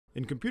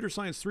In Computer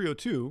Science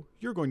 302,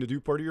 you're going to do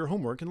part of your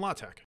homework in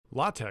LaTeX.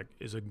 LaTeX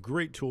is a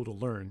great tool to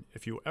learn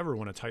if you ever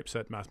want to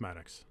typeset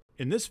mathematics.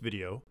 In this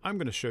video, I'm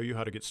going to show you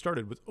how to get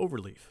started with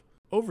Overleaf.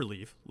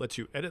 Overleaf lets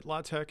you edit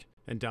LaTeX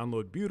and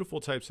download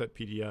beautiful typeset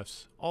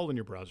PDFs all in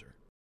your browser.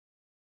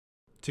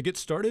 To get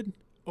started,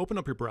 open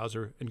up your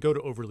browser and go to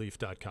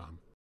overleaf.com.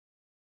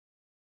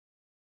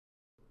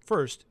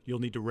 First, you'll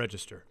need to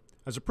register.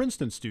 As a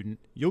Princeton student,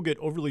 you'll get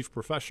Overleaf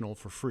Professional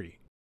for free.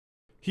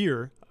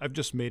 Here, I've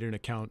just made an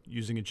account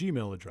using a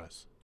Gmail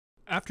address.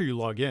 After you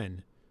log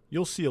in,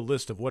 you'll see a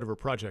list of whatever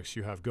projects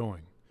you have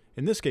going.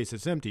 In this case,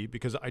 it's empty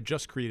because I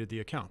just created the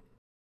account.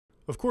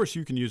 Of course,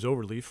 you can use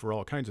Overleaf for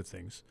all kinds of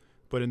things,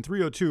 but in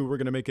 302, we're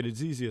going to make it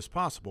as easy as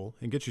possible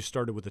and get you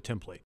started with a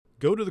template.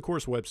 Go to the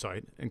course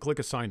website and click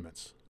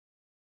Assignments.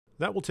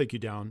 That will take you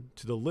down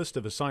to the list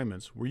of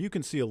assignments where you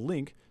can see a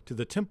link to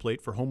the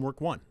template for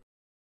Homework 1.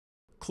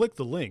 Click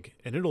the link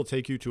and it'll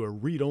take you to a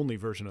read-only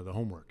version of the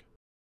homework.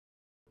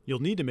 You'll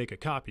need to make a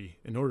copy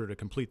in order to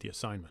complete the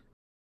assignment.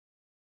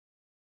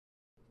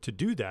 To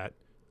do that,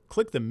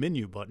 click the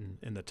menu button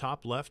in the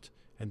top left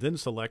and then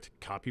select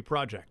Copy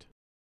Project.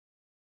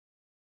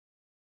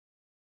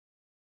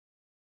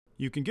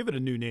 You can give it a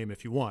new name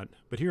if you want,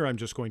 but here I'm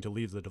just going to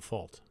leave the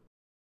default.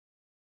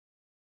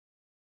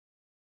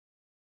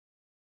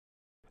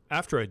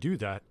 After I do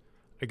that,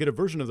 I get a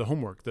version of the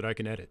homework that I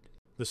can edit.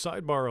 The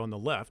sidebar on the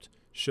left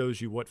shows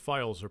you what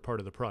files are part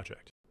of the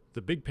project.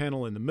 The big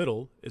panel in the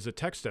middle is a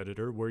text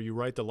editor where you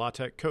write the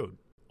LaTeX code.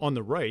 On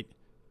the right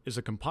is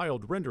a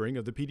compiled rendering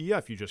of the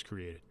PDF you just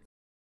created.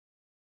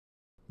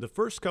 The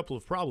first couple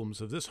of problems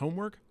of this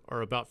homework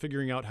are about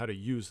figuring out how to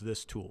use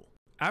this tool.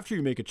 After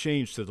you make a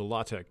change to the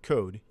LaTeX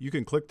code, you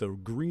can click the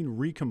green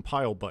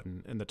Recompile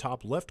button in the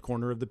top left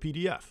corner of the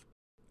PDF.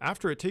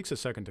 After it takes a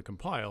second to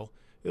compile,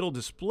 it'll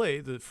display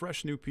the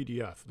fresh new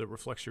PDF that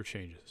reflects your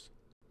changes.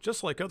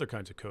 Just like other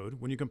kinds of code,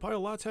 when you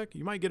compile LaTeX,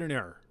 you might get an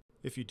error.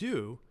 If you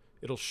do,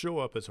 it'll show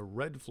up as a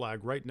red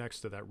flag right next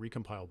to that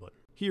Recompile button.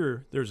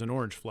 Here, there's an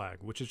orange flag,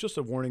 which is just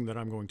a warning that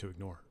I'm going to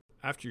ignore.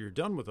 After you're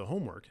done with the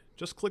homework,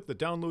 just click the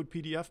Download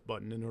PDF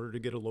button in order to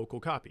get a local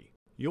copy.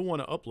 You'll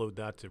want to upload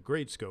that to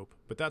Gradescope,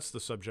 but that's the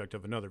subject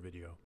of another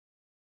video.